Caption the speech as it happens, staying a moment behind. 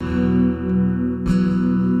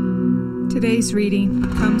Today's reading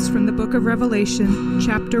comes from the book of Revelation,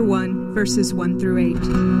 chapter 1, verses 1 through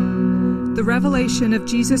 8. The revelation of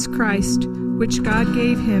Jesus Christ, which God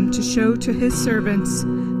gave him to show to his servants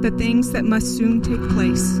the things that must soon take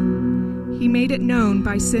place. He made it known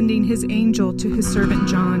by sending his angel to his servant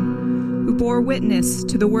John, who bore witness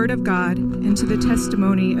to the word of God and to the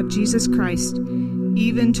testimony of Jesus Christ,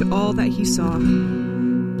 even to all that he saw.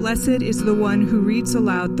 Blessed is the one who reads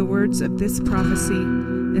aloud the words of this prophecy,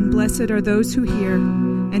 and blessed are those who hear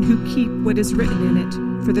and who keep what is written in it,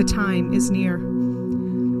 for the time is near.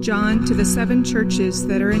 John, to the 7 churches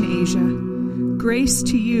that are in Asia, grace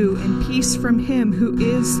to you and peace from him who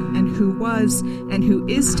is and who was and who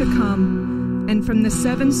is to come, and from the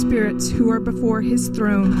 7 spirits who are before his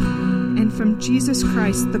throne, and from Jesus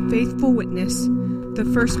Christ, the faithful witness, the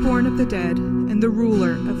firstborn of the dead, and the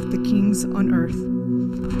ruler of the kings on earth.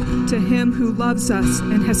 To him who loves us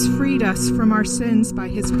and has freed us from our sins by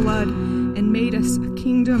his blood and made us a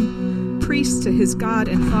kingdom, priests to his God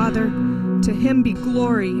and Father, to him be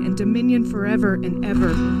glory and dominion forever and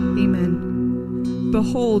ever. Amen.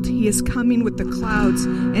 Behold, he is coming with the clouds,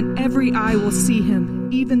 and every eye will see him,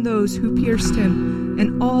 even those who pierced him,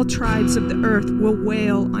 and all tribes of the earth will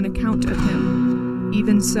wail on account of him.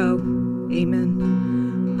 Even so,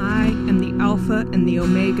 amen. I am the Alpha and the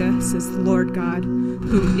Omega, says the Lord God,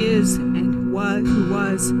 who is and who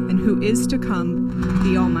was and who is to come,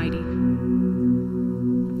 the Almighty.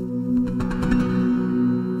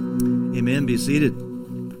 Amen. Be seated.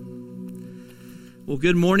 Well,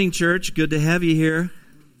 good morning, church. Good to have you here.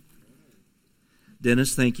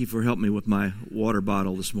 Dennis, thank you for helping me with my water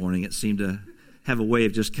bottle this morning. It seemed to have a way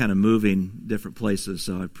of just kind of moving different places,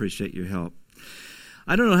 so I appreciate your help.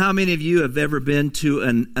 I don't know how many of you have ever been to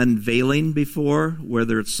an unveiling before,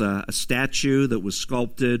 whether it's a statue that was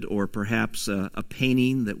sculpted or perhaps a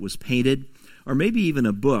painting that was painted, or maybe even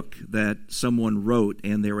a book that someone wrote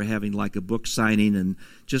and they were having like a book signing and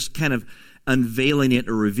just kind of unveiling it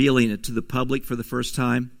or revealing it to the public for the first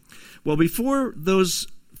time. Well, before those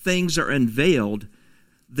things are unveiled,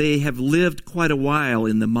 they have lived quite a while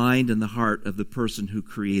in the mind and the heart of the person who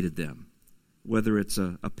created them. Whether it's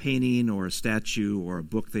a painting or a statue or a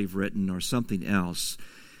book they've written or something else,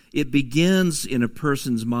 it begins in a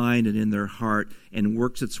person's mind and in their heart and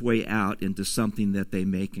works its way out into something that they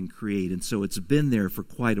make and create. And so it's been there for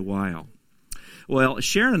quite a while. Well,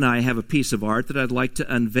 Sharon and I have a piece of art that I'd like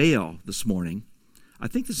to unveil this morning. I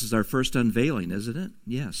think this is our first unveiling, isn't it?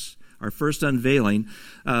 Yes, our first unveiling.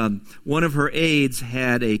 One of her aides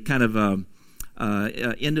had a kind of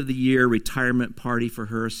end of the year retirement party for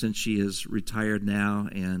her since she is retired now,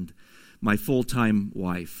 and my full-time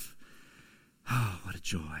wife. Oh, what a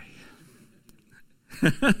joy.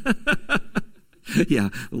 Yeah,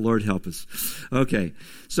 the Lord help us. Okay,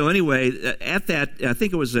 so anyway, at that, I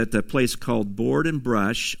think it was at a place called Board and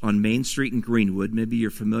Brush on Main Street in Greenwood. Maybe you're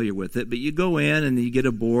familiar with it, but you go in and you get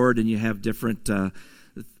a board and you have different,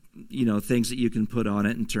 things that you can put on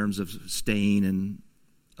it in terms of stain and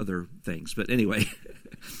other things. But anyway,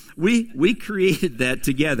 we created that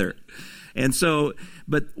together. And so,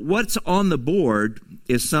 but what's on the board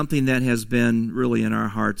is something that has been really in our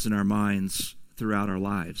hearts and our minds throughout our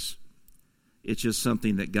lives. It's just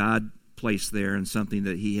something that God placed there and something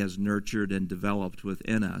that he has nurtured and developed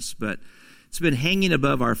within us. But it's been hanging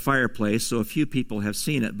above our fireplace, so a few people have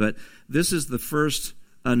seen it. But this is the first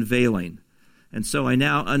unveiling. And so I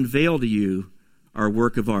now unveil to you our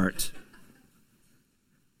work of art.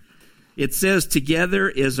 It says, together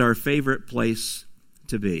is our favorite place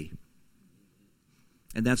to be.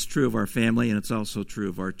 And that's true of our family, and it's also true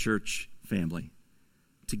of our church family.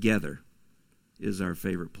 Together is our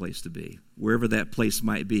favorite place to be. Wherever that place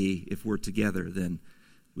might be, if we're together, then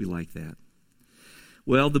we like that.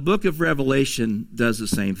 Well, the book of Revelation does the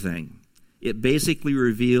same thing. It basically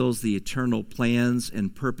reveals the eternal plans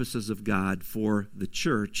and purposes of God for the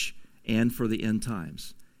church and for the end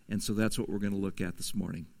times. And so that's what we're going to look at this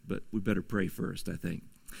morning. But we better pray first, I think.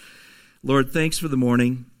 Lord, thanks for the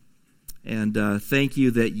morning. And thank you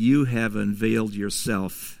that you have unveiled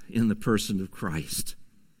yourself in the person of Christ,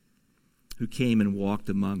 who came and walked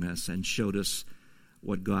among us and showed us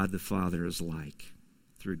what God the Father is like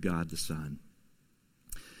through God the Son.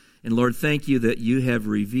 And Lord, thank you that you have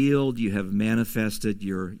revealed, you have manifested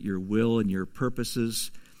your will and your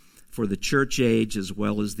purposes for the church age as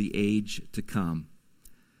well as the age to come.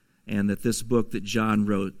 And that this book that John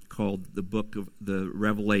wrote, called the Book of the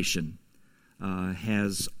Revelation,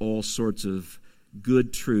 has all sorts of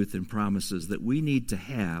good truth and promises that we need to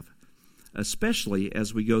have, especially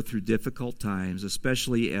as we go through difficult times,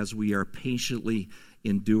 especially as we are patiently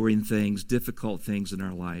enduring things, difficult things in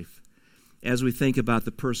our life. as we think about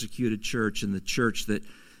the persecuted church and the church that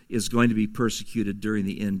is going to be persecuted during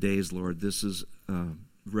the end days, Lord, this is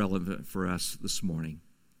relevant for us this morning.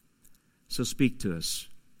 So speak to us.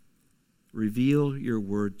 Reveal your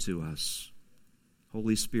word to us.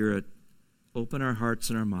 Holy Spirit, open our hearts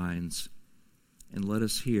and our minds and let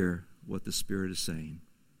us hear what the Spirit is saying.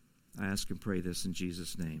 I ask and pray this in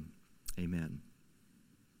Jesus' name. Amen.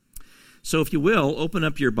 So if you will, open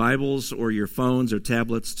up your Bibles or your phones or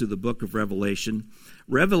tablets to the book of Revelation.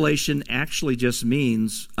 Revelation actually just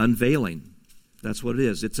means unveiling. That's what it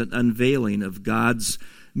is. It's an unveiling of God's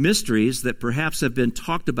mysteries that perhaps have been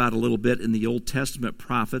talked about a little bit in the Old Testament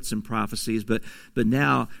prophets and prophecies, but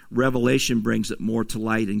now Revelation brings it more to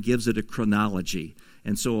light and gives it a chronology.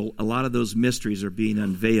 And so a lot of those mysteries are being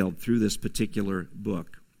unveiled through this particular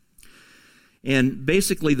book. And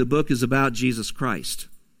basically the book is about Jesus Christ.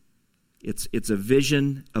 It's a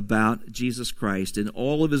vision about Jesus Christ in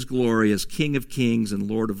all of his glory as King of Kings and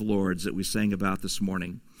Lord of Lords that we sang about this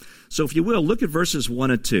morning. So if you will, look at verses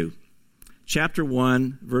 1 and 2. Chapter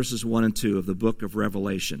 1, verses 1 and 2 of the book of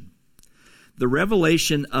Revelation. The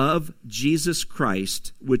revelation of Jesus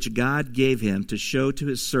Christ, which God gave him to show to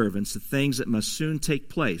his servants the things that must soon take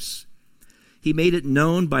place. He made it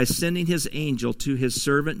known by sending his angel to his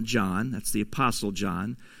servant John, that's the Apostle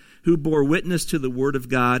John, who bore witness to the word of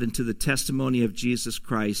God and to the testimony of Jesus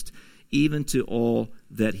Christ, even to all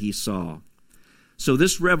that he saw. So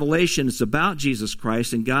this revelation is about Jesus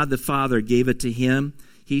Christ, and God the Father gave it to him.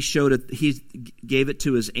 He showed it. He gave it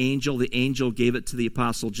to his angel. The angel gave it to the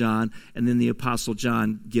Apostle John, and then the Apostle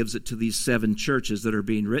John gives it to these 7 churches that are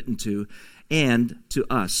being written to, and to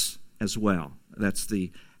us as well. That's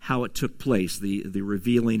how it took place, the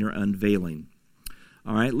revealing or unveiling.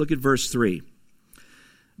 All right, look at verse 3.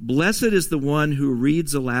 Blessed is the one who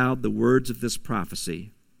reads aloud the words of this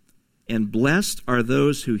prophecy, and blessed are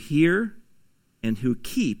those who hear and who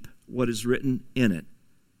keep what is written in it,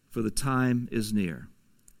 for the time is near.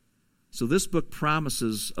 So this book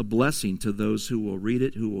promises a blessing to those who will read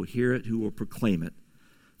it, who will hear it, who will proclaim it,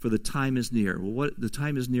 for the time is near. Well, the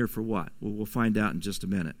time is near for what? Well, we'll find out in just a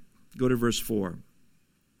minute. Go to verse 4.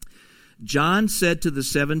 John said to the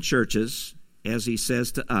 7 churches, as he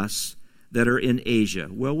says to us, that are in Asia.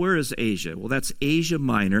 Well, where is Asia? Well, that's Asia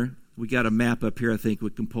Minor. We got a map up here I think we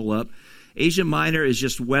can pull up. Asia Minor is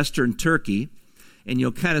just western Turkey, and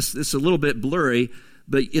you'll it's a little bit blurry,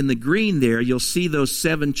 but in the green there, you'll see those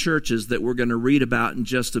 7 churches that we're going to read about in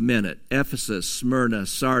just a minute. Ephesus, Smyrna,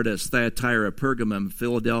 Sardis, Thyatira, Pergamum,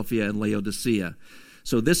 Philadelphia, and Laodicea.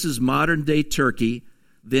 So this is modern-day Turkey,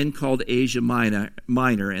 then called Asia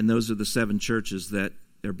Minor, and those are the 7 churches that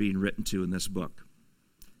are being written to in this book.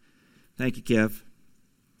 Thank you, Kev.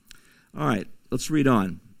 All right, let's read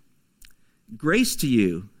on. Grace to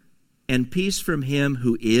you and peace from him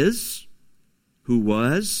who is, who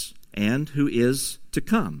was, and who is to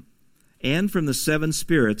come, and from the 7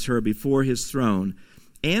 spirits who are before his throne,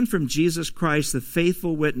 and from Jesus Christ, the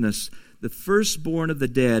faithful witness, the firstborn of the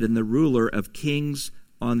dead and the ruler of kings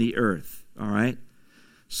on the earth. All right?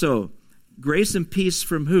 So, grace and peace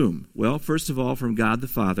from whom? Well, first of all, from God the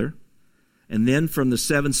Father, and then from the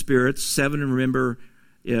 7 spirits. 7, remember,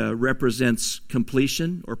 represents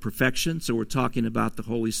completion or perfection, so we're talking about the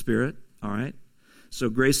Holy Spirit, all right? So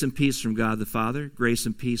grace and peace from God the Father, grace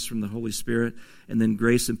and peace from the Holy Spirit, and then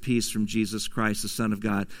grace and peace from Jesus Christ, the Son of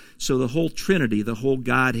God. So the whole Trinity, the whole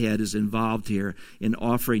Godhead is involved here in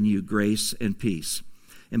offering you grace and peace.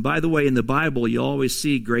 And by the way, in the Bible, you always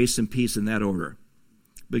see grace and peace in that order,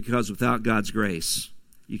 because without God's grace,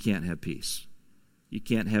 you can't have peace. You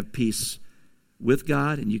can't have peace with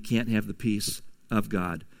God, and you can't have the peace of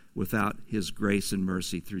God without his grace and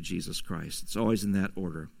mercy through Jesus Christ. It's always in that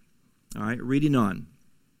order. All right, reading on.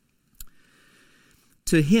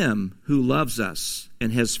 To him who loves us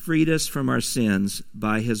and has freed us from our sins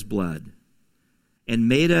by his blood, and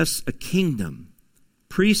made us a kingdom,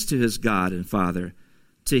 priest to his God and Father,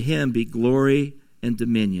 to him be glory and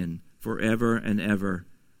dominion forever and ever.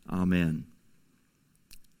 Amen.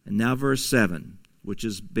 And now verse 7. Which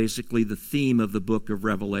is basically the theme of the book of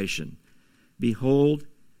Revelation. Behold,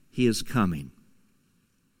 he is coming.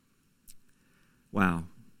 Wow.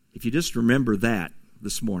 If you just remember that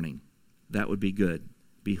this morning, that would be good.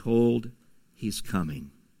 Behold, he's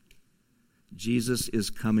coming. Jesus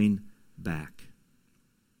is coming back.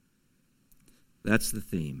 That's the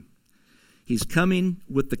theme. He's coming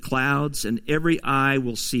with the clouds, and every eye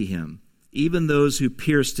will see him, even those who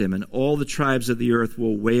pierced him, and all the tribes of the earth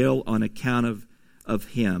will wail on account of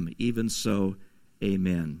him. Even so,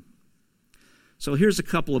 amen. So here's a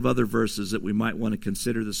couple of other verses that we might want to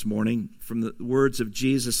consider this morning from the words of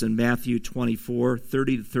Jesus in Matthew 24,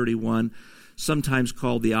 30 to 31. sometimes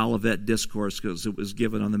called the Olivet Discourse because it was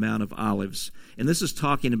given on the Mount of Olives. And this is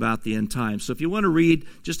talking about the end times. So if you want to read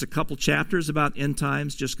just a couple chapters about end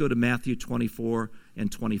times, just go to Matthew 24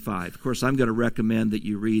 and 25. Of course, I'm going to recommend that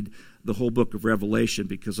you read the whole book of Revelation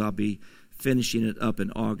because I'll be finishing it up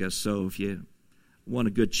in August. So if you want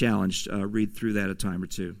a good challenge, read through that a time or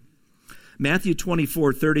two. Matthew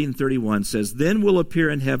 24, 30 and 31 says, "Then will appear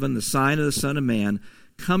in heaven the sign of the Son of Man,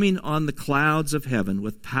 coming on the clouds of heaven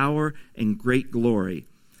with power and great glory.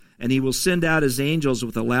 And he will send out his angels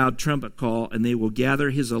with a loud trumpet call, and they will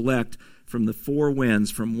gather his elect from the four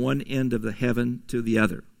winds, from one end of the heaven to the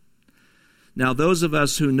other." Now, those of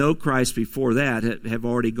us who know Christ before that have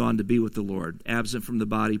already gone to be with the Lord, absent from the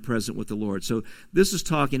body, present with the Lord. So this is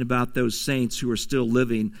talking about those saints who are still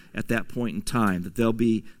living at that point in time, that they'll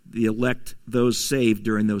be the elect, those saved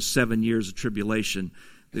during those 7 years of tribulation.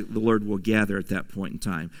 The Lord will gather at that point in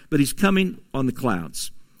time. But he's coming on the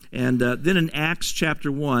clouds. And then in Acts chapter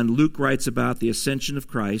 1, Luke writes about the ascension of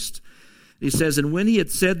Christ. He says, "And when he had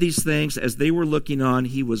said these things, as they were looking on,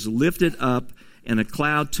 he was lifted up, and a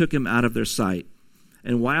cloud took him out of their sight.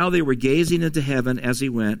 And while they were gazing into heaven as he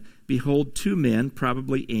went, behold, two men,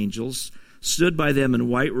 probably angels, stood by them in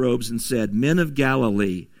white robes and said, 'Men of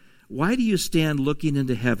Galilee, why do you stand looking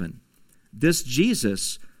into heaven? This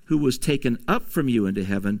Jesus, who was taken up from you into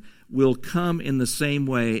heaven, will come in the same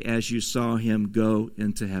way as you saw him go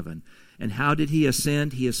into heaven.'" And how did he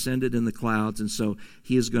ascend? He ascended in the clouds, and so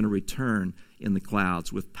he is going to return in the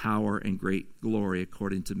clouds with power and great glory,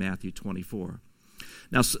 according to Matthew 24.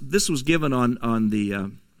 Now, this was given on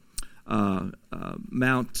the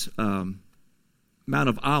Mount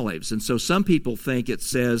of Olives, and so some people think it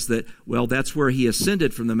says that, well, that's where he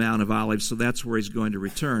ascended from the Mount of Olives, so that's where he's going to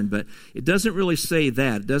return. But it doesn't really say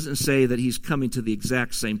that. It doesn't say that he's coming to the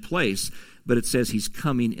exact same place, but it says he's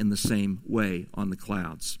coming in the same way on the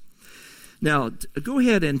clouds. Now, go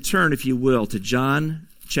ahead and turn, if you will, to John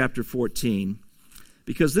chapter 14,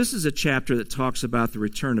 because this is a chapter that talks about the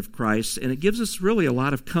return of Christ, and it gives us really a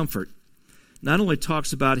lot of comfort. Not only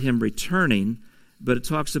talks about him returning, but it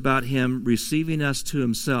talks about him receiving us to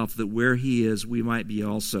himself, that where he is, we might be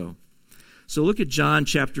also. So look at John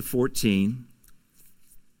chapter 14.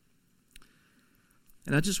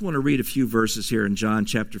 And I just want to read a few verses here in John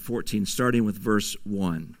chapter 14, starting with verse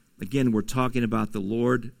 1. Again, we're talking about the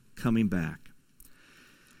Lord coming back.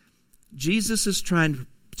 Jesus is trying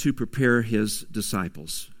to prepare his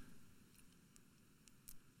disciples.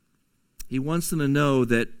 He wants them to know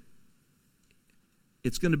that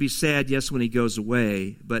it's going to be sad, yes, when he goes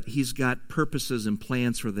away, but he's got purposes and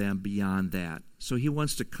plans for them beyond that. So he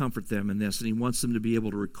wants to comfort them in this, and he wants them to be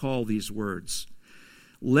able to recall these words.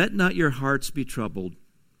 "Let not your hearts be troubled.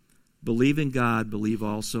 Believe in God, believe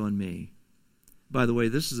also in me." By the way,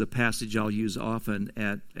 this is a passage I'll use often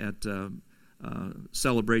at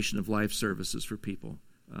celebration of life services for people.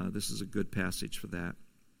 This is a good passage for that.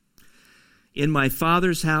 "In my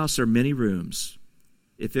Father's house are many rooms.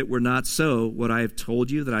 If it were not so, would I have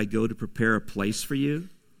told you that I go to prepare a place for you?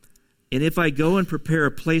 And if I go and prepare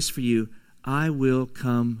a place for you, I will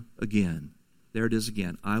come again." There it is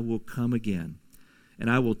again. I will come again. "And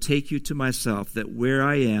I will take you to myself, that where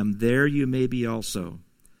I am, there you may be also.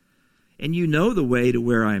 And you know the way to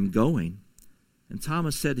where I am going." And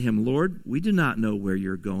Thomas said to him, "Lord, we do not know where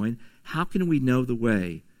you're going. How can we know the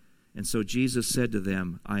way?" And so Jesus said to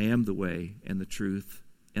them, "I am the way and the truth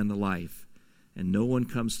and the life. And no one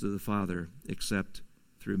comes to the Father except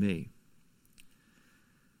through me."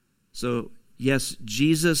 So, yes,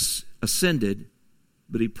 Jesus ascended,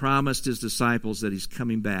 but he promised his disciples that he's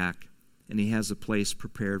coming back, and he has a place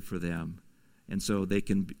prepared for them. And so they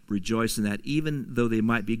can rejoice in that, even though they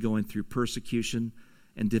might be going through persecution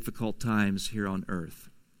and difficult times here on earth.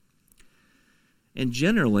 And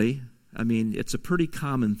generally, I mean, it's a pretty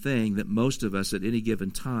common thing that most of us at any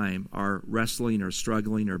given time are wrestling or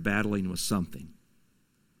struggling or battling with something.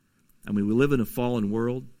 I mean, we live in a fallen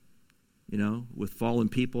world, with fallen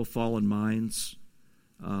people, fallen minds,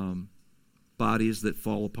 bodies that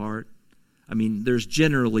fall apart. I mean, there's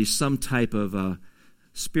generally some type of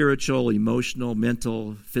spiritual, emotional,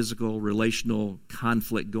 mental, physical, relational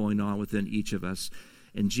conflict going on within each of us.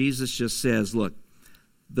 And Jesus just says, look,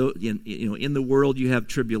 though, in the world you have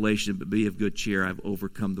tribulation, but be of good cheer. I've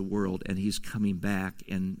overcome the world, and he's coming back,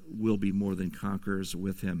 and we'll be more than conquerors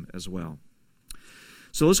with him as well.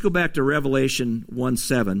 So let's go back to Revelation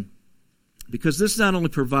 1:7, because this not only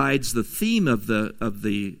provides the theme of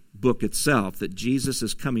the book itself, that Jesus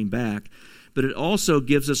is coming back, but it also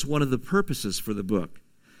gives us one of the purposes for the book,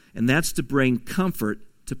 and that's to bring comfort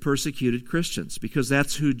to persecuted Christians, because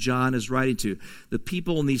that's who John is writing to. The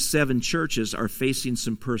people in these 7 churches are facing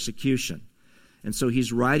some persecution. And so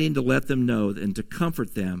he's writing to let them know and to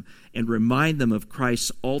comfort them and remind them of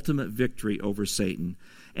Christ's ultimate victory over Satan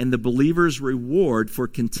and the believer's reward for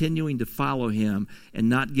continuing to follow him and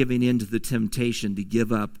not giving in to the temptation to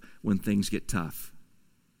give up when things get tough.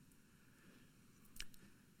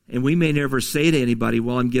 And we may never say to anybody,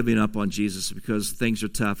 well, I'm giving up on Jesus because things are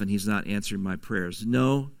tough and he's not answering my prayers.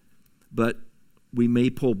 No, but we may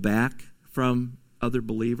pull back from other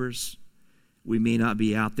believers. We may not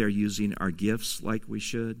be out there using our gifts like we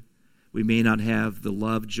should. We may not have the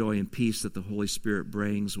love, joy, and peace that the Holy Spirit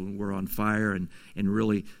brings when we're on fire and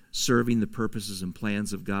really serving the purposes and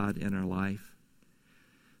plans of God in our life.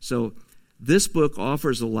 So this book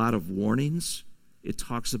offers a lot of warnings. It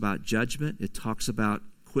talks about judgment. It talks about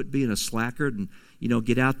quit being a slackard and,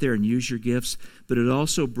 get out there and use your gifts. But it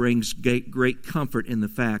also brings great comfort in the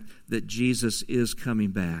fact that Jesus is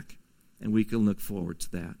coming back, and we can look forward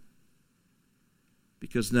to that.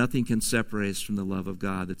 Because nothing can separate us from the love of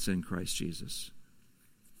God that's in Christ Jesus.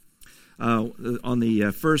 On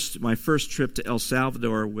my first trip to El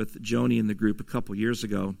Salvador with Joni and the group a couple years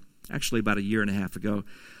ago, actually about a year and a half ago,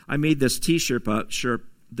 I made this T-shirt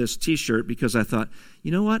because I thought,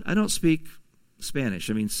 you know what? I don't speak Spanish.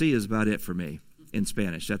 I mean, sí is about it for me in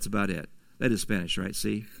Spanish. That's about it. That is Spanish, right?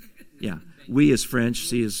 Sí? Yeah. Oui is French.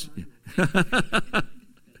 Sí is...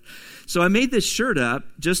 So I made this shirt up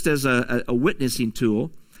just as a witnessing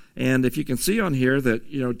tool. And if you can see on here that,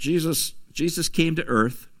 Jesus came to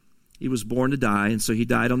earth. He was born to die, and so he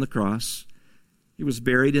died on the cross. He was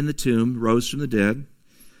buried in the tomb, rose from the dead.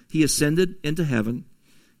 He ascended into heaven.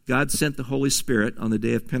 God sent the Holy Spirit on the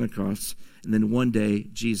day of Pentecost, and then one day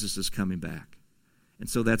Jesus is coming back. And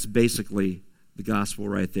so that's basically the gospel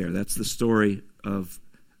right there. That's the story of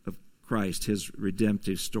Christ, his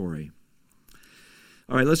redemptive story.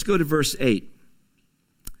 All right, let's go to verse 8.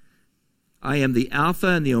 I am the Alpha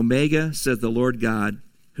and the Omega, says the Lord God,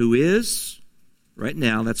 who is, right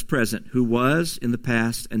now, that's present, who was in the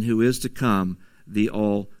past, and who is to come, the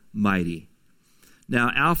Almighty.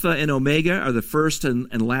 Now, Alpha and Omega are the first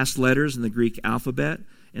and last letters in the Greek alphabet.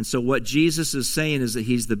 And so what Jesus is saying is that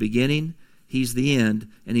he's the beginning, he's the end,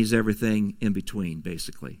 and he's everything in between,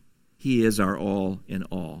 basically. He is our all in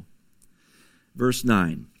all. Verse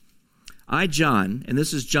 9. I, John, and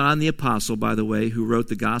this is John the Apostle, by the way, who wrote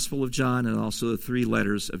the Gospel of John and also the 3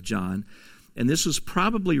 letters of John. And this was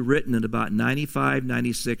probably written in about 95,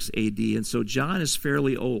 96 AD, and so John is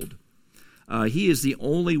fairly old. He is the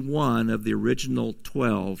only one of the original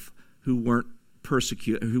 12 who weren't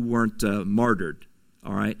martyred,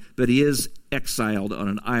 all right? But he is exiled on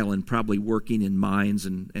an island, probably working in mines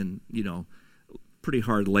and pretty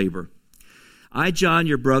hard labor. I, John,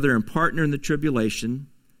 your brother and partner in the tribulation,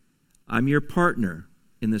 I'm your partner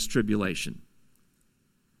in this tribulation.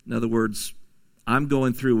 In other words, I'm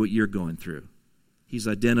going through what you're going through. He's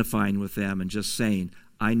identifying with them and just saying,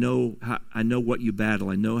 I know what you battle.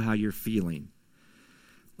 I know how you're feeling.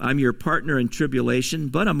 I'm your partner in tribulation,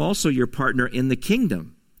 but I'm also your partner in the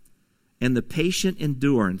kingdom and the patient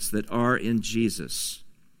endurance that are in Jesus.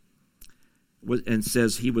 And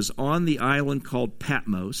says he was on the island called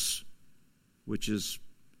Patmos, which is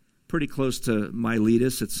pretty close to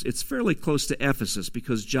Miletus. It's fairly close to Ephesus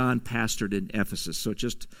because John pastored in Ephesus, so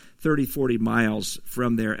just 30, 40 miles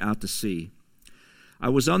from there out to sea. I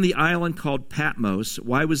was on the island called Patmos.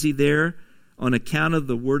 Why was he there? On account of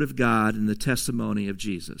the word of God and the testimony of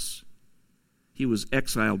Jesus. He was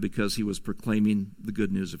exiled because he was proclaiming the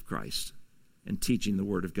good news of Christ and teaching the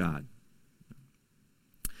word of God.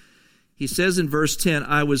 He says in verse 10,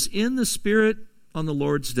 I was in the Spirit on the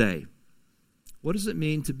Lord's day. What does it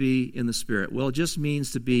mean to be in the Spirit? Well, it just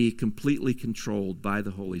means to be completely controlled by the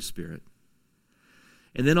Holy Spirit.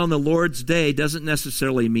 And then on the Lord's day doesn't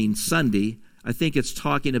necessarily mean Sunday. I think it's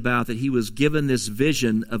talking about that he was given this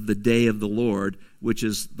vision of the day of the Lord, which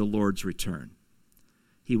is the Lord's return.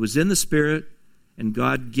 He was in the Spirit, and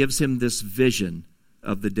God gives him this vision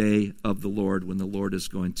of the day of the Lord when the Lord is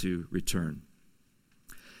going to return.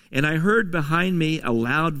 And I heard behind me a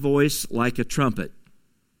loud voice like a trumpet.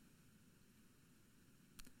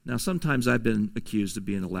 Now, sometimes I've been accused of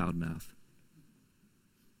being a loudmouth.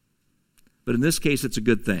 But in this case, it's a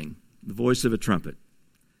good thing. The voice of a trumpet.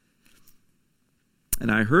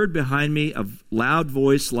 And I heard behind me a loud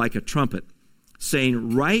voice like a trumpet,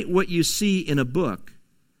 saying, write what you see in a book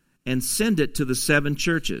and send it to the 7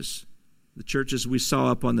 churches, the churches we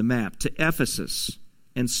saw up on the map, to Ephesus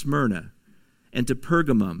and Smyrna, and to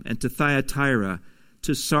Pergamum, and to Thyatira,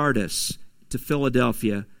 to Sardis, to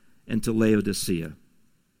Philadelphia, and to Laodicea.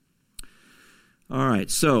 All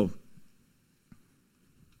right, so,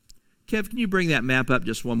 Kev, can you bring that map up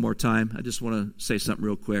just one more time? I just want to say something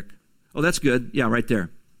real quick. Oh, that's good. Yeah, right there.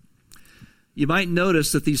 You might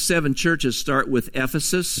notice that these 7 churches start with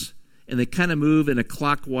Ephesus, and they kind of move in a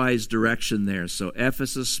clockwise direction there. So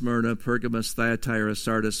Ephesus, Smyrna, Pergamos, Thyatira,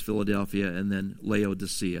 Sardis, Philadelphia, and then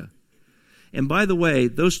Laodicea. And by the way,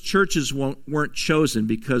 those churches weren't chosen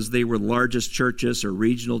because they were largest churches or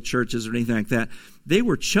regional churches or anything like that. They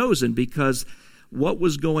were chosen because what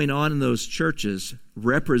was going on in those churches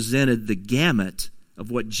represented the gamut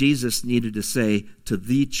of what Jesus needed to say to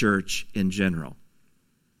the church in general.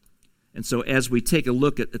 And so as we take a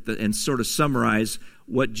look at and sort of summarize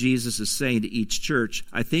what Jesus is saying to each church,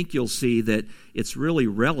 I think you'll see that it's really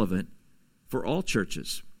relevant for all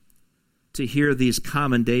churches to hear these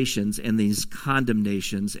commendations and these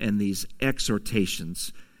condemnations and these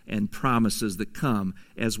exhortations and promises that come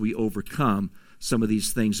as we overcome some of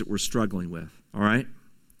these things that we're struggling with. All right?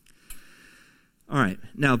 All right.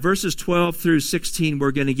 Now, verses 12 through 16,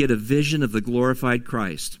 we're going to get a vision of the glorified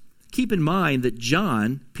Christ. Keep in mind that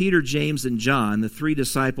John, Peter, James, and John, the 3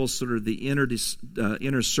 disciples, sort of the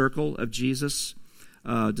inner circle of Jesus'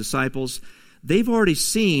 disciples, they've already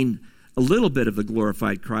seen a little bit of the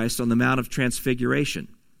glorified Christ on the Mount of Transfiguration.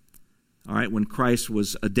 All right, when Christ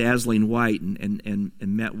was a dazzling white and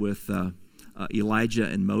met with Elijah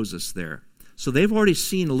and Moses there. So they've already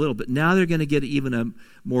seen a little bit. Now they're going to get even a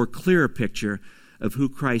more clearer picture of who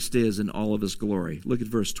Christ is in all of his glory. Look at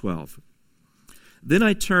verse 12. Then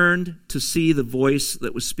I turned to see the voice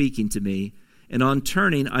that was speaking to me, and on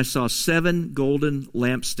turning I saw 7 golden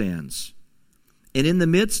lampstands. And in the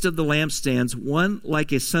midst of the lampstands, one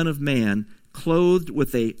like a son of man, clothed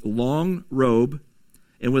with a long robe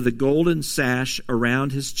and with a golden sash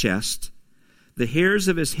around his chest. The hairs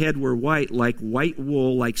of his head were white, like white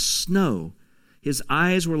wool, like snow. His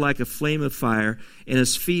eyes were like a flame of fire, and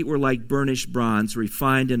his feet were like burnished bronze,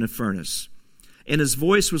 refined in a furnace. And his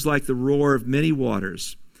voice was like the roar of many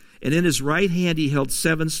waters. And in his right hand he held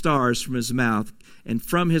 7 stars from his mouth, and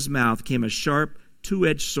from his mouth came a sharp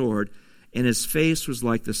 2-edged sword, and his face was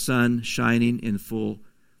like the sun shining in full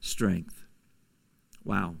strength.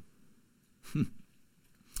 Wow.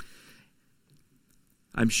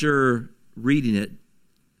 I'm sure reading it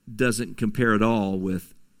doesn't compare at all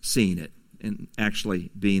with seeing it and actually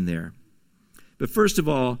being there. But first of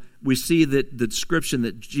all, we see that the description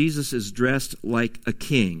that Jesus is dressed like a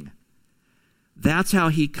king. That's how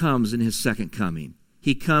he comes in his second coming.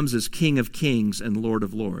 He comes as King of Kings and Lord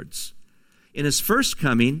of Lords. In his first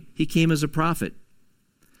coming, he came as a prophet.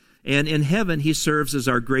 And in heaven, he serves as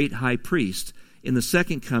our great high priest. In the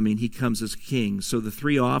second coming, he comes as king. So the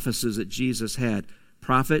 3 offices that Jesus had,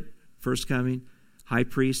 prophet, first coming, high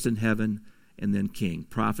priest in heaven, and then king.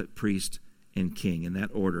 Prophet, priest, and king, in that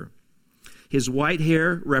order. His white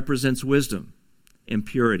hair represents wisdom and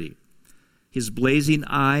purity. His blazing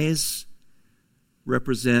eyes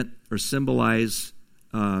represent or symbolize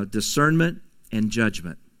discernment and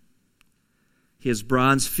judgment. His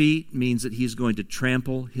bronze feet means that he's going to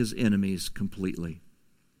trample his enemies completely.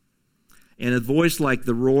 And a voice like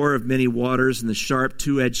the roar of many waters and the sharp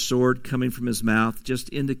 2-edged sword coming from his mouth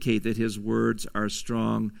just indicate that his words are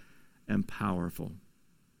strong and powerful.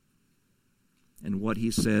 And what he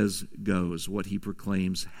says goes. What he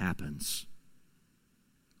proclaims happens.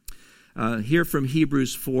 Here from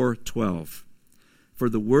Hebrews 4:12. For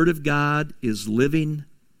the word of God is living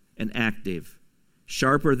and active,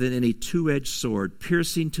 sharper than any 2-edged sword,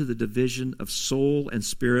 piercing to the division of soul and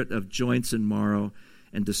spirit, of joints and marrow,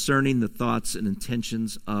 and discerning the thoughts and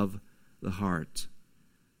intentions of the heart.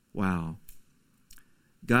 Wow.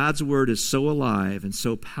 God's word is so alive and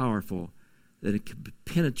so powerful that it can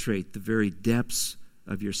penetrate the very depths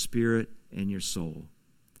of your spirit and your soul.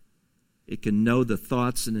 It can know the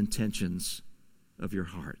thoughts and intentions of your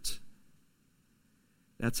heart.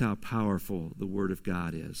 That's how powerful the Word of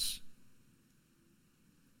God is.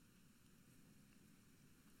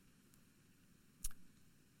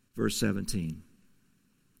 Verse 17.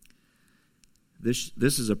 This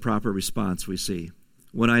is a proper response we see.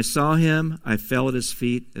 When I saw him, I fell at his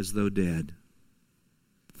feet as though dead.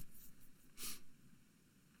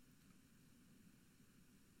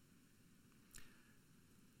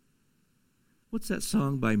 What's that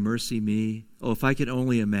song by Mercy Me? Oh, if I could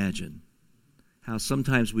only imagine how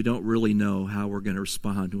sometimes we don't really know how we're going to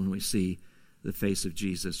respond when we see the face of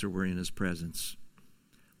Jesus or we're in his presence.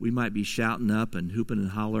 We might be shouting up and hooping and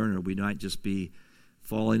hollering, or we might just be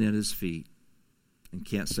falling at his feet and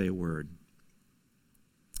can't say a word.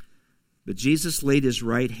 But Jesus laid his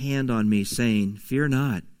right hand on me, saying, Fear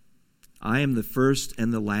not, I am the first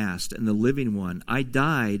and the last and the living one. I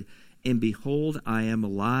died, and behold, I am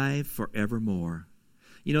alive forevermore.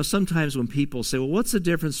 You know, sometimes when people say, well, what's the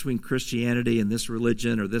difference between Christianity and this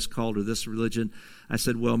religion or this cult or this religion? I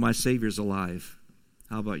said, well, my Savior's alive.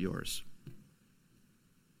 How about yours?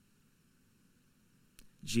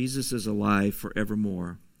 Jesus is alive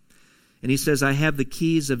forevermore. And he says, I have the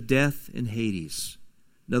keys of death and Hades.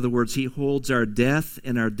 In other words, he holds our death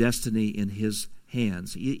and our destiny in his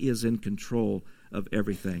hands. He is in control of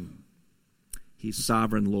everything. He's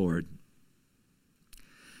sovereign Lord.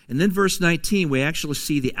 And then verse 19, we actually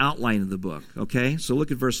see the outline of the book, okay? So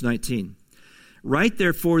look at verse 19. Write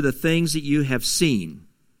therefore the things that you have seen.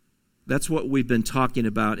 That's what we've been talking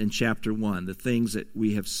about in chapter 1, the things that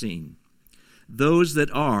we have seen. Those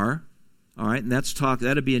that are, all right, and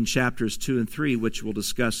that'll be in chapters 2 and 3, which we'll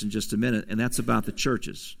discuss in just a minute, and that's about the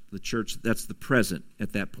churches. The church, that's the present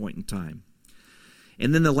at that point in time.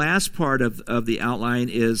 And then the last part of the outline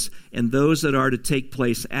is, and those that are to take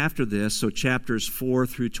place after this, so chapters 4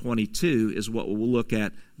 through 22 is what we'll look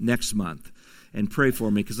at next month. And pray for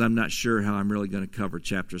me, because I'm not sure how I'm really going to cover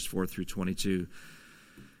chapters 4 through 22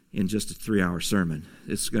 in just a 3-hour sermon.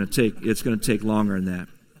 It's going to take longer than that.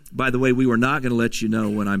 By the way, we were not going to let you know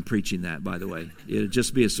when I'm preaching that, by the way. It'll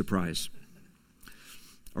just be a surprise.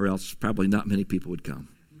 Or else probably not many people would come.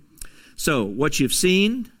 So, what you've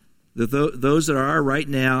seen, those that are right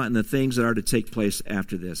now, and the things that are to take place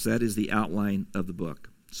after this. That is the outline of the book.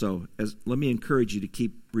 So, let me encourage you to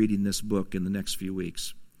keep reading this book in the next few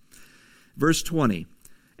weeks. Verse 20.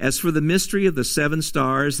 As for the mystery of the 7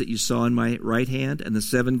 stars that you saw in my right hand and the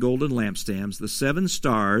 7 golden lampstands, the 7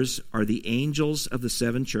 stars are the angels of the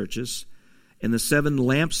 7 churches, and the 7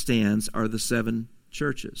 lampstands are the 7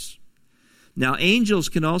 churches. Now, angels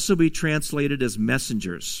can also be translated as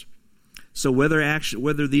messengers. So whether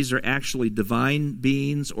these are actually divine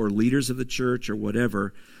beings or leaders of the church or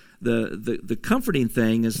whatever, the comforting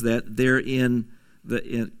thing is that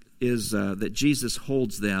that Jesus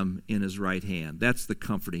holds them in his right hand. That's the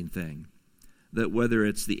comforting thing. That whether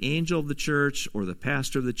it's the angel of the church or the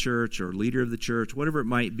pastor of the church or leader of the church, whatever it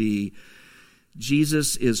might be,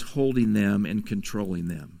 Jesus is holding them and controlling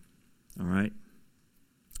them. All right?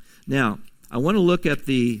 Now, I want to look at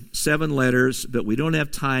the 7 letters, but we don't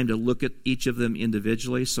have time to look at each of them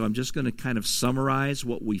individually, so I'm just going to kind of summarize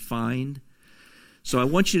what we find. So I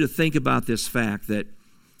want you to think about this fact that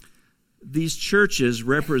these churches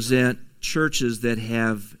represent churches that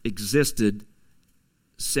have existed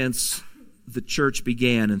since the church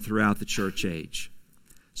began and throughout the church age.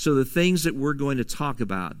 So the things that we're going to talk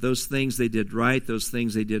about, those things they did right, those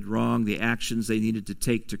things they did wrong, the actions they needed to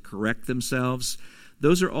take to correct themselves,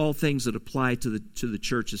 those are all things that apply to the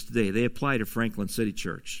churches today. They apply to Franklin City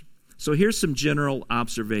Church. So here's some general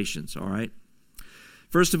observations, all right?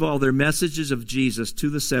 First of all, they're messages of Jesus to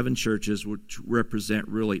the 7 churches, which represent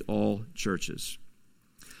really all churches.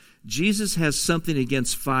 Jesus has something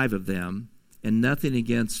against 5 of them and nothing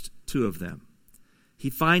against 2 of them. He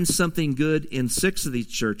finds something good in 6 of these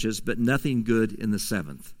churches, but nothing good in the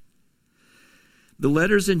 7th. The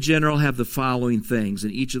letters in general have the following things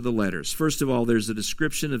in each of the letters. First of all, there's a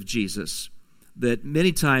description of Jesus that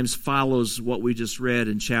many times follows what we just read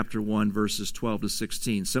in chapter 1, verses 12 to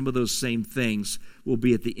 16. Some of those same things will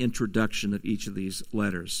be at the introduction of each of these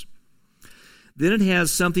letters. Then it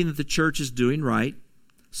has something that the church is doing right,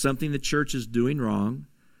 something the church is doing wrong,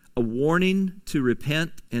 a warning to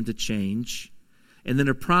repent and to change, and then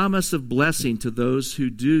a promise of blessing to those who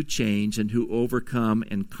do change and who overcome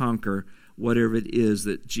and conquer whatever it is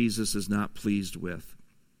that Jesus is not pleased with.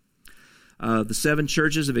 The 7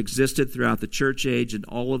 churches have existed throughout the church age, and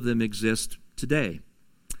all of them exist today.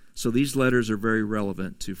 So these letters are very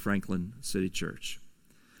relevant to Franklin City Church.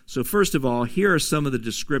 So first of all, here are some of the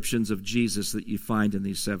descriptions of Jesus that you find in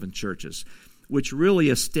these 7 churches, which really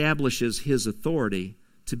establishes his authority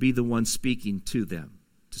to be the one speaking to them,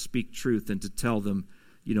 to speak truth and to tell them,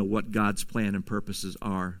 what God's plan and purposes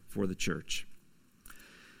are for the church.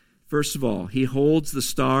 First of all, he holds the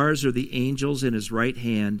stars or the angels in his right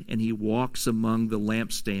hand, and he walks among the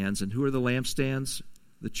lampstands. And who are the lampstands?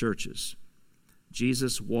 The churches.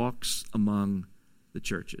 Jesus walks among the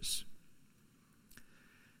churches.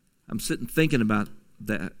 I'm sitting thinking about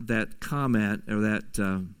that comment or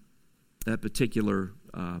that particular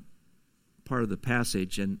part of the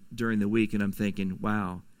passage and during the week, and I'm thinking,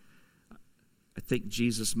 wow, I think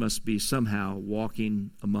Jesus must be somehow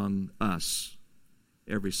walking among us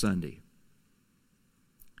every Sunday.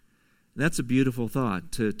 And that's a beautiful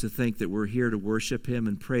thought, to think that we're here to worship him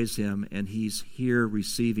and praise him, and he's here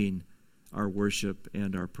receiving our worship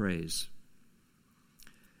and our praise.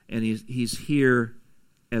 And he's here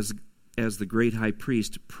as the great high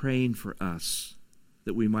priest praying for us,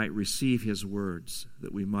 that we might receive his words,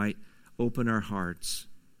 that we might open our hearts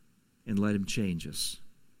and let him change us.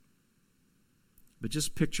 But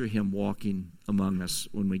just picture him walking among us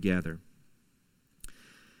when we gather.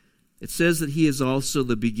 It says that he is also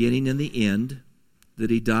the beginning and the end,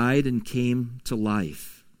 that he died and came to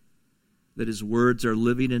life, that his words are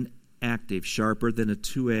living and active, sharper than a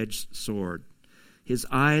two-edged sword. His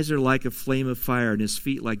eyes are like a flame of fire, and his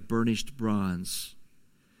feet like burnished bronze.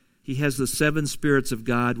 He has the 7 spirits of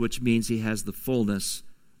God, which means he has the fullness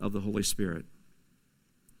of the Holy Spirit.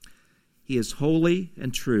 He is holy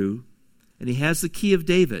and true, and he has the key of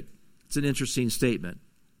David. It's an interesting statement.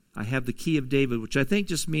 I have the key of David, which I think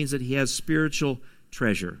just means that he has spiritual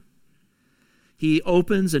treasure. He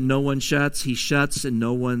opens and no one shuts. He shuts and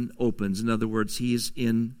no one opens. In other words, he's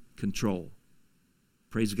in control.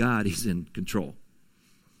 Praise God, he's in control.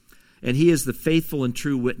 And he is the faithful and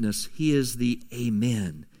true witness. He is the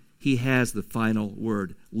Amen. He has the final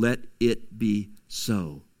word. Let it be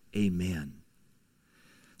so. Amen.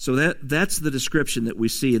 So that's the description that we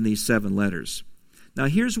see in these 7 letters. Now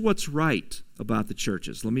here's what's right about the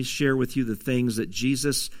churches. Let me share with you the things that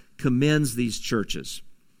Jesus commends these churches.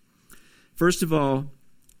 First of all,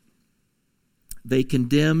 they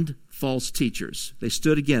condemned false teachers. They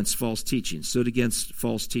stood against false teaching, stood against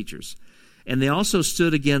false teachers. And they also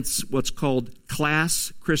stood against what's called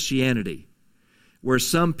class Christianity, where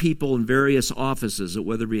some people in various offices,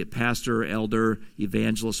 whether it be a pastor, elder,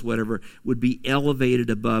 evangelist, whatever, would be elevated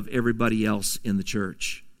above everybody else in the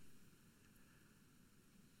church.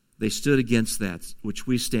 They stood against that, which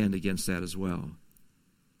we stand against that as well.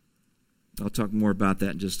 I'll talk more about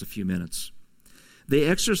that in just a few minutes. They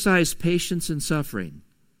exercise patience and suffering.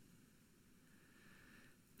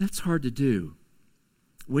 That's hard to do.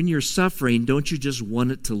 When you're suffering, don't you just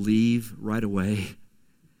want it to leave right away?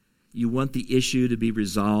 You want the issue to be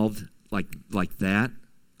resolved like that,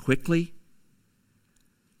 quickly?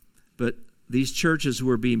 But these churches who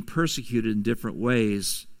were being persecuted in different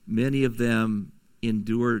ways, many of them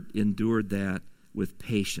endured that with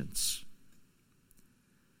patience.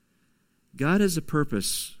 God has a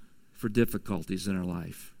purpose for difficulties in our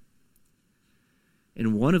life.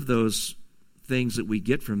 And one of those things that we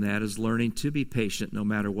get from that is learning to be patient no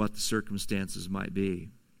matter what the circumstances might be.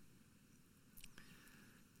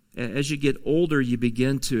 As you get older, you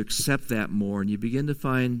begin to accept that more, and you begin to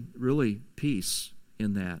find really peace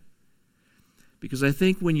in that. Because I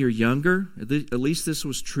think when you're younger, at least this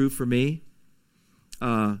was true for me,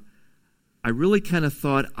 I really kind of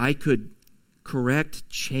thought I could correct,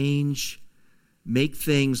 change, make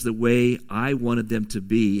things the way I wanted them to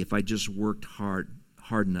be if I just worked hard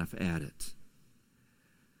enough at it.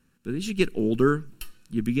 But as you get older,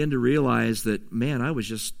 you begin to realize that, man, I was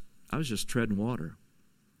just treading water.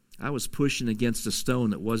 I was pushing against a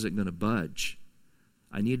stone that wasn't going to budge.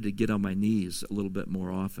 I needed to get on my knees a little bit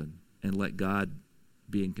more often and let God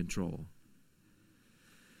be in control.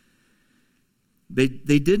 They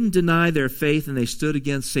didn't deny their faith, and they stood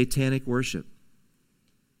against satanic worship.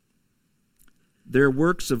 Their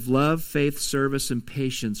works of love, faith, service, and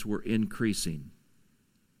patience were increasing.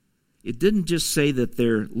 It didn't just say that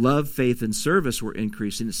their love, faith, and service were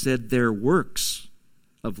increasing. It said their works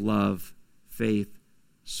of love, faith,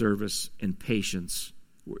 service, and patience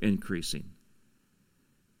were increasing.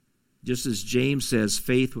 Just as James says,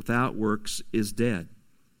 faith without works is dead.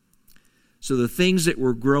 So the things that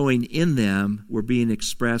were growing in them were being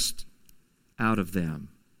expressed out of them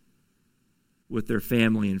with their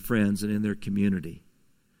family and friends and in their community.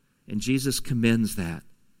 And Jesus commends that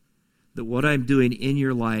what I'm doing in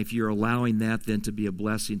your life, you're allowing that then to be a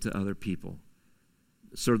blessing to other people.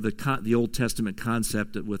 Sort of the Old Testament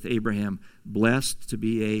concept with Abraham, blessed to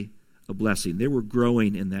be a blessing. They were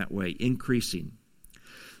growing in that way, increasing.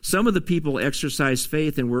 Some of the people exercised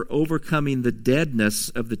faith and were overcoming the deadness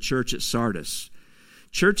of the church at Sardis.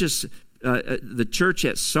 The church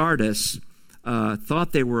at Sardis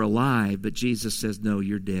thought they were alive, but Jesus says, no,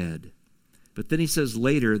 you're dead. But then he says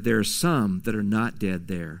later, there are some that are not dead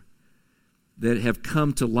there, that have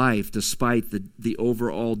come to life despite the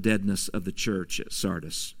overall deadness of the church at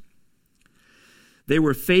Sardis. They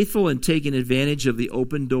were faithful in taking advantage of the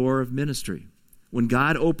open door of ministry. When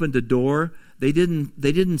God opened a door, they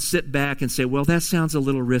didn't sit back and say, well, that sounds a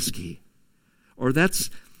little risky. Or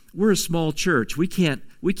we're a small church. We can't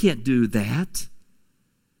do that.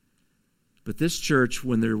 But this church,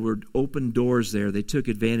 when there were open doors there, they took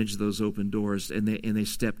advantage of those open doors and they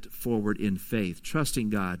stepped forward in faith,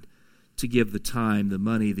 trusting God to give the time, the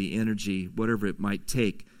money, the energy, whatever it might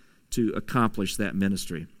take to accomplish that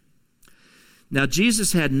ministry. Now,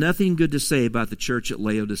 Jesus had nothing good to say about the church at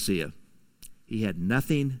Laodicea. He had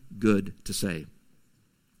nothing good to say.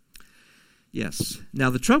 Yes. Now,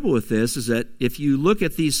 the trouble with this is that if you look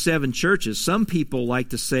at these 7 churches, some people like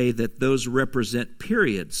to say that those represent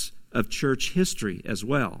periods of church history as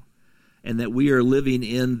well, and that we are living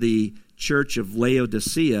in the church of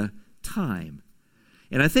Laodicea time.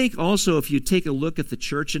 And I think also if you take a look at the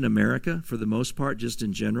church in America, for the most part, just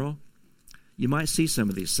in general, you might see some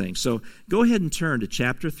of these things. So go ahead and turn to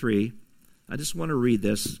chapter 3. I just want to read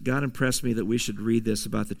this. God impressed me that we should read this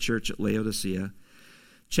about the church at Laodicea.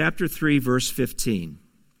 Chapter 3, verse 15.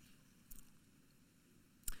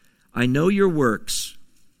 I know your works.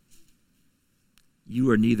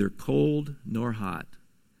 You are neither cold nor hot.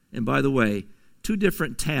 And by the way, 2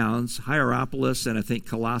 different towns, Hierapolis and I think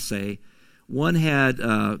Colossae, one had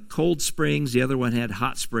cold springs, the other one had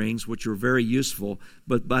hot springs, which were very useful.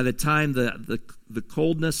 But by the time the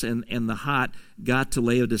coldness and the hot got to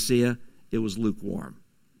Laodicea, it was lukewarm.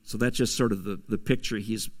 So that's just sort of the picture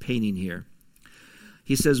he's painting here.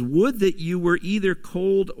 He says, would that you were either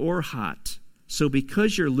cold or hot. So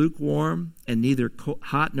because you're lukewarm and neither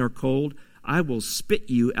hot nor cold, I will spit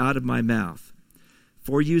you out of my mouth.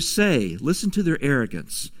 For you say, listen to their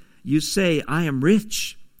arrogance, you say, I am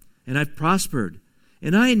rich, and I've prospered,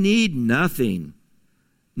 and I need nothing,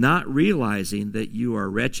 not realizing that you are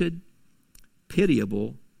wretched,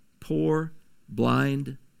 pitiable, poor,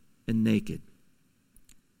 blind, and naked.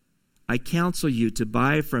 I counsel you to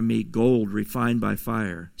buy from me gold refined by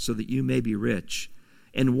fire, so that you may be rich,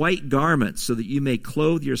 and white garments, so that you may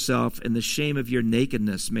clothe yourself, and the shame of your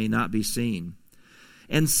nakedness may not be seen,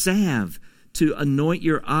 and salve to anoint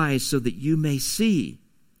your eyes, so that you may see.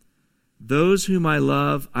 Those whom I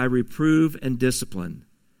love, I reprove and discipline.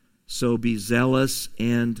 So be zealous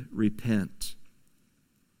and repent.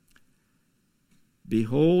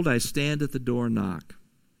 Behold, I stand at the door and knock.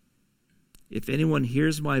 If anyone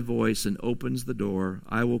hears my voice and opens the door,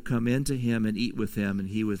 I will come in to him and eat with him and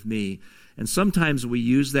he with me. And sometimes we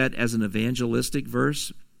use that as an evangelistic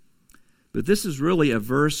verse, but this is really a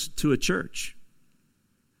verse to a church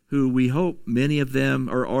who we hope many of them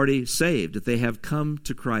are already saved, that they have come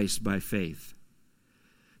to Christ by faith.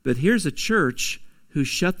 But here's a church who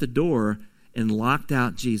shut the door and locked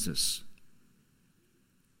out Jesus.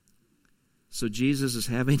 So Jesus is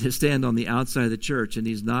having to stand on the outside of the church, and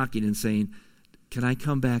he's knocking and saying, can I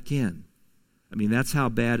come back in? I mean, that's how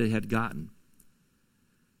bad it had gotten.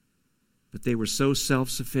 But they were so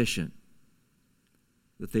self-sufficient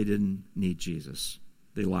that they didn't need Jesus.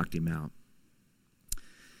 They locked him out.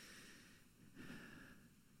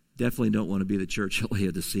 Definitely don't want to be the church at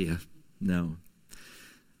Laodicea. No.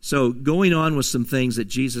 So going on with some things that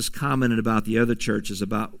Jesus commented about the other churches,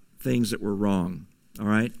 about things that were wrong. All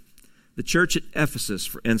right? The church at Ephesus,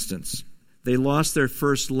 for instance, they lost their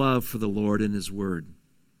first love for the Lord and his word.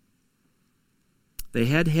 They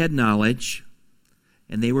had head knowledge,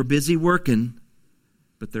 and they were busy working,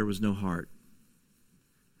 but there was no heart.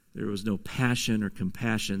 There was no passion or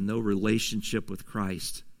compassion, no relationship with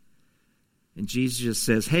Christ. And Jesus just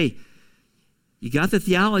says, hey, you got the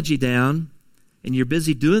theology down, and you're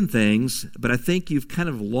busy doing things, but I think you've kind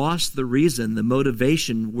of lost the reason, the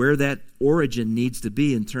motivation, where that origin needs to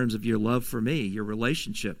be in terms of your love for me, your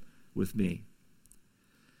relationship with me.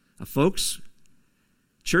 Folks,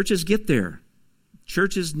 churches get there.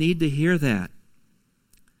 Churches need to hear that.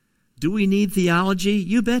 Do we need theology?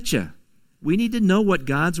 You betcha. We need to know what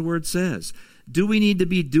God's word says. Do we need to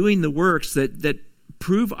be doing the works that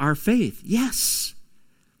prove our faith? Yes.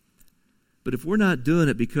 But if we're not doing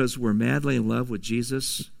it because we're madly in love with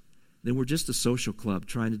Jesus, then we're just a social club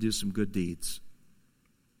trying to do some good deeds.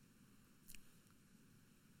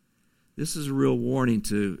 This is a real warning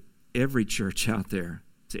to every church out there,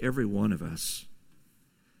 to every one of us.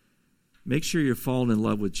 Make sure you're falling in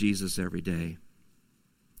love with Jesus every day.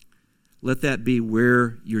 Let that be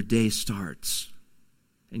where your day starts.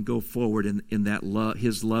 And go forward in that love,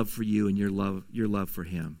 his love for you and your love for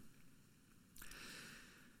him.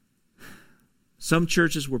 Some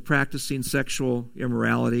churches were practicing sexual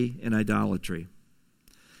immorality and idolatry.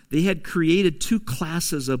 They had created 2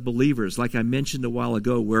 classes of believers, like I mentioned a while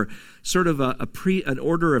ago, where sort of an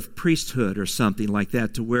order of priesthood or something like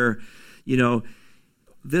that, to where, you know,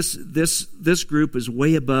 this group is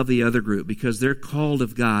way above the other group because they're called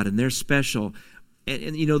of God and they're special.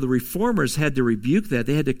 And, you know, the reformers had to rebuke that.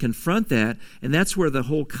 They had to confront that. And that's where the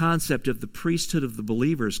whole concept of the priesthood of the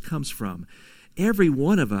believers comes from. Every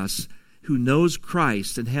one of us who knows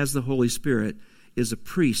Christ and has the Holy Spirit is a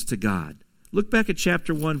priest to God. Look back at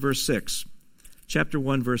chapter 1, verse 6. Chapter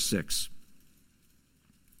 1, verse 6.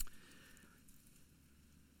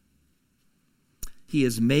 He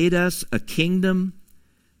has made us a kingdom,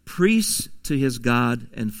 priests to his God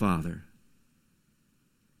and Father.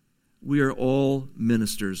 We are all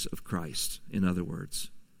ministers of Christ, in other words.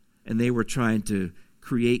 And they were trying to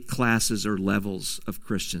create classes or levels of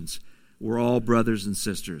Christians. We're all brothers and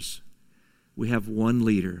sisters. We have one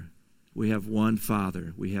leader. We have one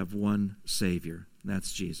Father. We have one Savior. And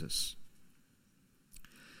that's Jesus.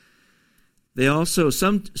 They also,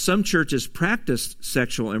 some churches practiced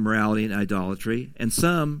sexual immorality and idolatry, and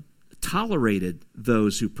some tolerated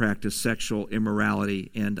those who practiced sexual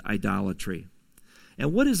immorality and idolatry.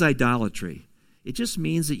 And what is idolatry? It just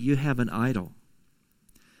means that you have an idol.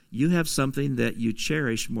 You have something that you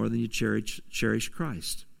cherish more than you cherish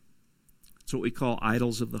Christ. It's what we call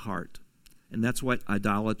idols of the heart. And that's what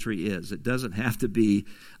idolatry is. It doesn't have to be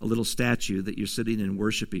a little statue that you're sitting and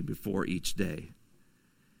worshiping before each day.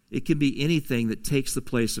 It can be anything that takes the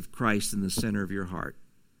place of Christ in the center of your heart.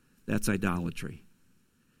 That's idolatry.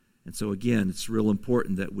 And so again, it's real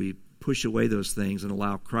important that we push away those things and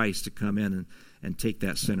allow Christ to come in and take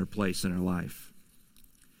that center place in our life.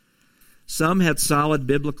 Some had solid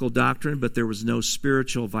biblical doctrine, but there was no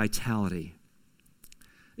spiritual vitality.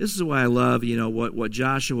 This is why I love, what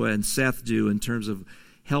Joshua and Seth do in terms of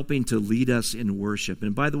helping to lead us in worship.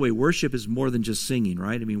 And by the way, worship is more than just singing,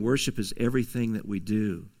 right? I mean, worship is everything that we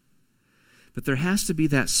do. But there has to be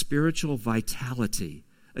that spiritual vitality.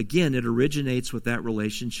 Again, it originates with that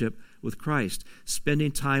relationship with Christ,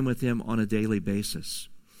 spending time with Him on a daily basis.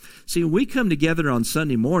 See, when we come together on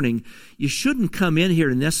Sunday morning, you shouldn't come in here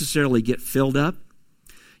to necessarily get filled up.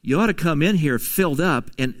 You ought to come in here filled up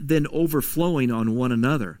and then overflowing on one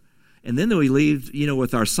another. And then we leave,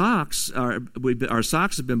 with our socks. Our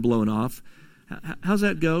socks have been blown off. How's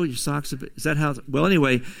that go? Your socks have, is that how? Well,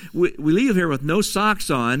 anyway, we leave here with no socks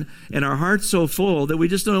on and our heart's so full that we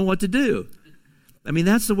just don't know what to do. I mean,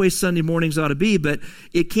 that's the way Sunday mornings ought to be, but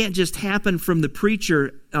it can't just happen from the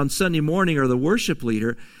preacher on Sunday morning or the worship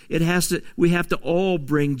leader. We have to all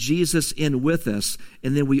bring Jesus in with us,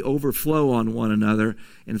 and then we overflow on one another.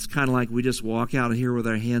 And it's kind of like we just walk out of here with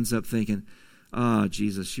our hands up thinking, "Oh,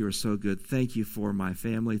 Jesus, you are so good. Thank you for my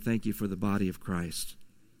family. Thank you for the body of Christ."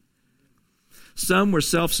 Some were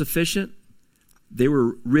self-sufficient. They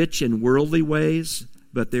were rich in worldly ways,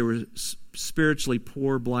 but they were spiritually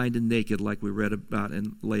poor, blind, and naked, like we read about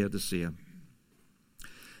in Laodicea.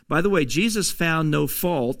 By the way, Jesus found no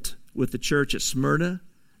fault with the church at Smyrna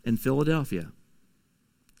and Philadelphia.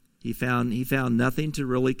 He found nothing to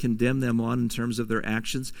really condemn them on in terms of their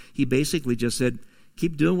actions. He basically just said,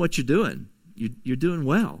 keep doing what you're doing. You're doing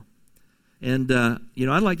well. And,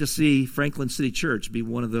 I'd like to see Franklin City Church be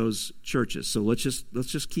one of those churches. So let's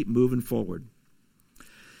just keep moving forward.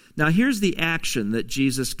 Now, here's the action that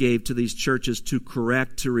Jesus gave to these churches to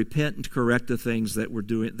repent and to correct the things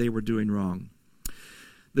that they were doing wrong.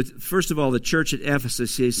 First of all, the church at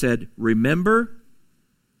Ephesus, he said, remember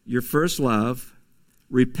your first love,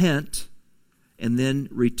 repent, and then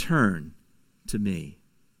return to me.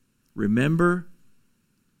 Remember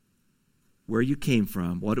where you came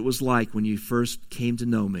from, what it was like when you first came to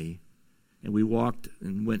know me, and we walked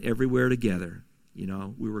and went everywhere together.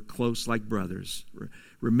 We were close like brothers.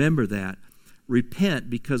 Remember that. Repent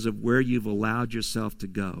because of where you've allowed yourself to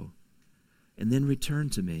go. And then return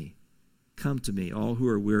to me. Come to me, all who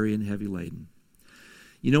are weary and heavy laden.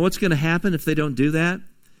 You know what's going to happen if they don't do that?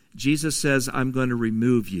 Jesus says, I'm going to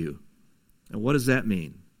remove you. And what does that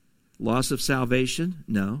mean? Loss of salvation?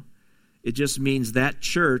 No. It just means that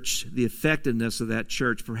church, the effectiveness of that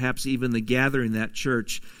church, perhaps even the gathering that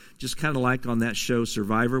church, just kind of like on that show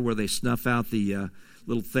Survivor where they snuff out the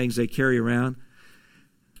little things they carry around.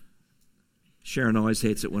 Sharon always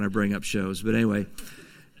hates it when I bring up shows. But anyway,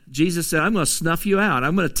 Jesus said, I'm going to snuff you out.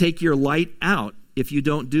 I'm going to take your light out if you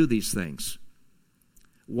don't do these things.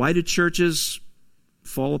 Why do churches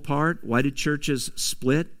fall apart? Why do churches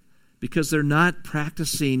split? Because they're not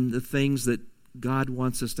practicing the things that God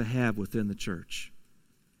wants us to have within the church.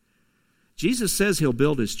 Jesus says He'll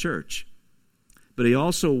build His church. But He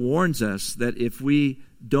also warns us that if we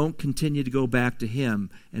don't continue to go back to Him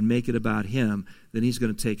and make it about Him, then He's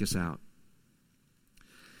going to take us out.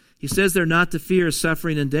 He says they're not to fear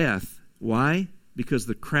suffering and death. Why? Because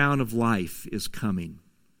the crown of life is coming.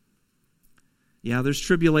 Yeah, there's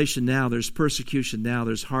tribulation now, there's persecution now,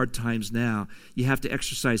 there's hard times now. You have to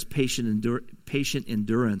exercise patient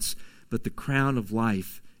endurance, but the crown of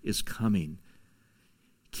life is coming.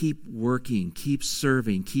 Keep working, keep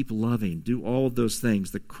serving, keep loving. Do all of those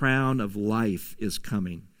things. The crown of life is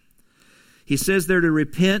coming. He says they're to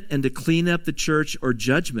repent and to clean up the church, or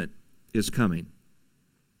judgment is coming.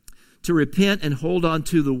 To repent and hold on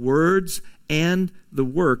to the words and the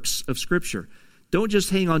works of Scripture. Don't just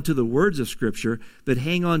hang on to the words of Scripture, but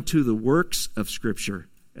hang on to the works of Scripture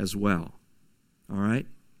as well. All right?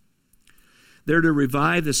 They're to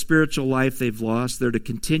revive the spiritual life they've lost. They're to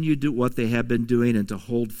continue to do what they have been doing and to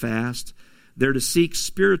hold fast. They're to seek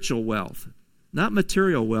spiritual wealth, not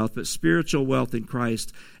material wealth, but spiritual wealth in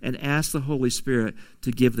Christ, and ask the Holy Spirit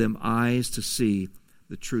to give them eyes to see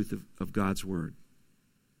the truth of God's Word.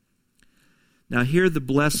 Now, here are the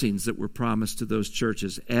blessings that were promised to those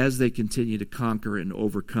churches as they continue to conquer and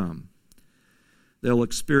overcome. They'll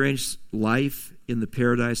experience life in the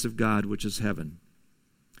paradise of God, which is heaven.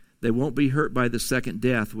 They won't be hurt by the second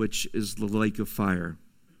death, which is the lake of fire.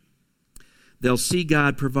 They'll see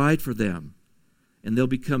God provide for them, and they'll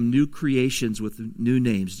become new creations with new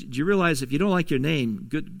names. Do you realize if you don't like your name,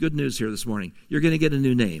 good news here this morning, you're going to get a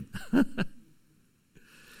new name.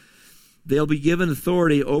 They'll be given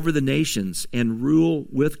authority over the nations and rule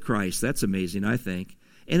with Christ. That's amazing, I think.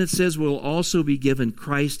 And it says we'll also be given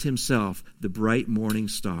Christ himself, the bright morning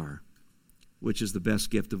star, which is the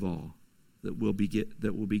best gift of all, that will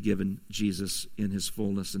be given Jesus in his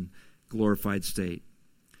fullness and glorified state.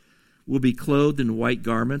 We'll be clothed in white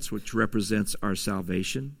garments, which represents our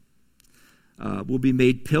salvation. We'll be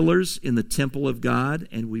made pillars in the temple of God,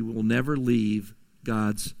 and we will never leave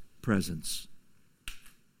God's presence.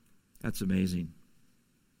 That's amazing.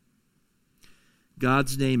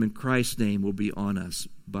 God's name and Christ's name will be on us,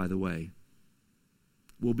 by the way.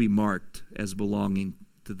 We'll be marked as belonging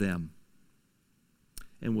to them.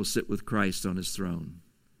 And we'll sit with Christ on his throne.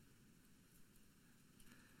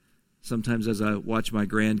 Sometimes as I watch my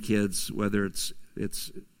grandkids, whether it's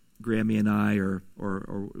Grammy and I or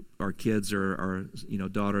our kids or our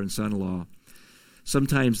daughter and son-in-law,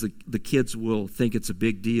 sometimes the kids will think it's a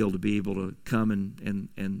big deal to be able to come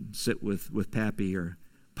and sit with Pappy or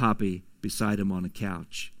Poppy beside him on a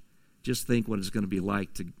couch. Just think what it's going to be like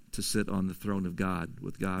to sit on the throne of God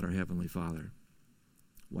with God, our Heavenly Father.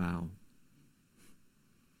 Wow.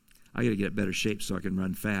 I got to get in better shape so I can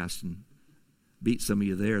run fast and beat some of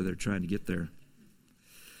you there. They're trying to get there.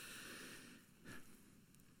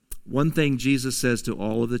 One thing Jesus says to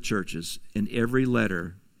all of the churches, in every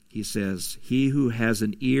letter, he says, "He who has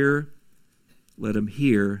an ear, let him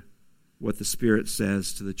hear what the Spirit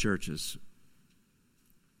says to the churches."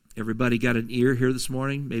 Everybody got an ear here this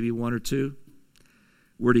morning? Maybe one or two?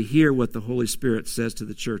 We're to hear what the Holy Spirit says to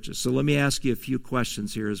the churches. So let me ask you a few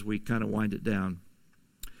questions here as we kind of wind it down.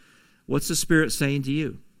 What's the Spirit saying to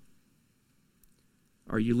you?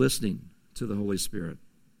 Are you listening to the Holy Spirit?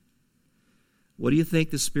 What do you think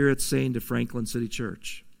the Spirit's saying to Franklin City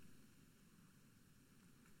Church?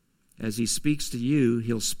 As he speaks to you,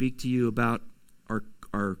 he'll speak to you about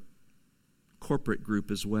our corporate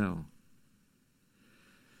group as well.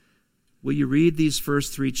 Will you read these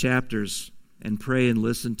first 3 chapters and pray and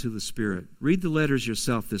listen to the Spirit? Read the letters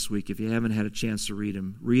yourself this week if you haven't had a chance to read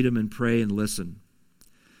them. Read them and pray and listen.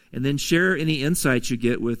 And then share any insights you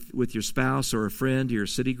get with your spouse or a friend or your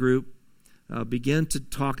city group. Begin to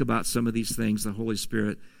talk about some of these things the Holy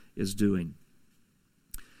Spirit is doing.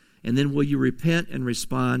 And then will you repent and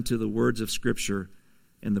respond to the words of Scripture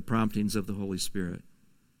and the promptings of the Holy Spirit?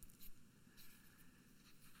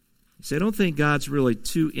 See, I don't think God's really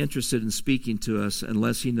too interested in speaking to us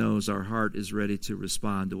unless he knows our heart is ready to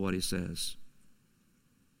respond to what he says.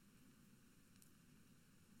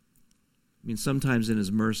 I mean, sometimes in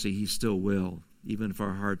his mercy, he still will, even if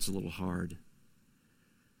our heart's a little hard.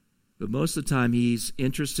 But most of the time, he's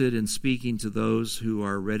interested in speaking to those who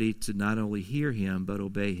are ready to not only hear him, but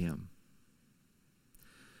obey him.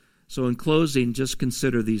 So in closing, just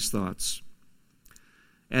consider these thoughts.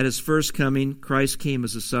 At his first coming, Christ came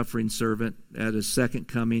as a suffering servant. At his second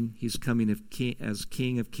coming, he's coming as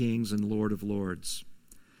King of Kings and Lord of Lords.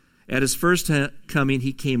 At his first coming,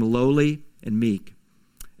 he came lowly and meek.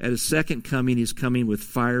 At his second coming, he's coming with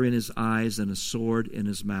fire in his eyes and a sword in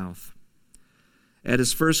his mouth. At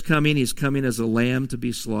his first coming, he's coming as a lamb to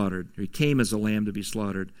be slaughtered. Or he came as a lamb to be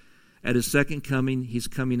slaughtered. At his second coming, he's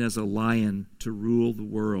coming as a lion to rule the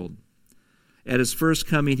world. At his first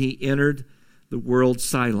coming, he entered the world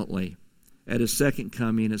silently. At his second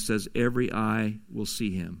coming, it says, every eye will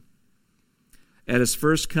see him. At his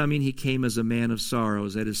first coming, he came as a man of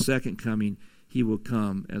sorrows. At his second coming, he will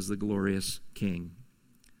come as the glorious King.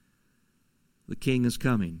 The King is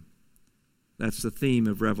coming. That's the theme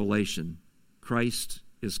of Revelation. Christ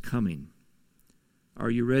is coming. Are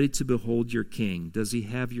you ready to behold your King? Does he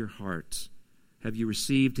have your heart? Have you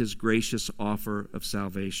received his gracious offer of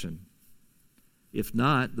salvation? If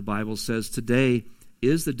not, the Bible says today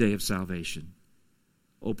is the day of salvation.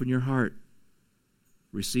 Open your heart.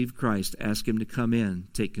 Receive Christ. Ask him to come in.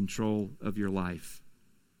 Take control of your life.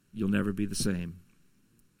 You'll never be the same.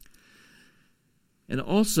 And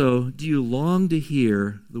also, do you long to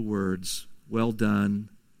hear the words, "Well done,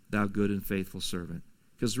 thou good and faithful servant.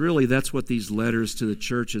 Because really that's what these letters to the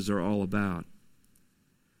churches are all about.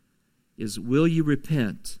 Is will you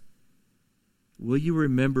repent? Will you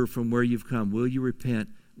remember from where you've come? Will you repent?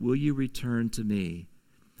 Will you return to me?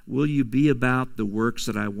 Will you be about the works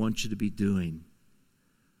that I want you to be doing?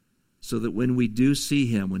 So that when we do see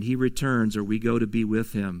him, when he returns or we go to be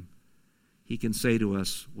with him, he can say to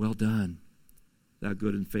us, well done, thou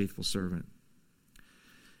good and faithful servant.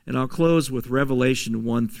 And I'll close with Revelation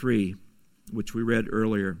 1:3, which we read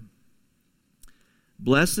earlier.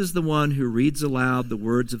 Blessed is the one who reads aloud the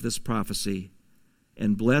words of this prophecy,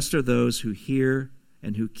 and blessed are those who hear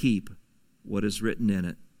and who keep what is written in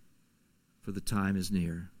it, for the time is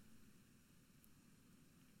near.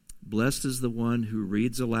 Blessed is the one who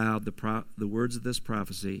reads aloud the words of this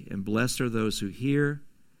prophecy, and blessed are those who hear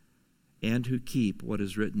and who keep what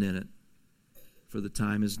is written in it, for the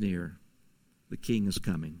time is near. The King is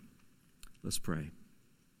coming. Let's pray.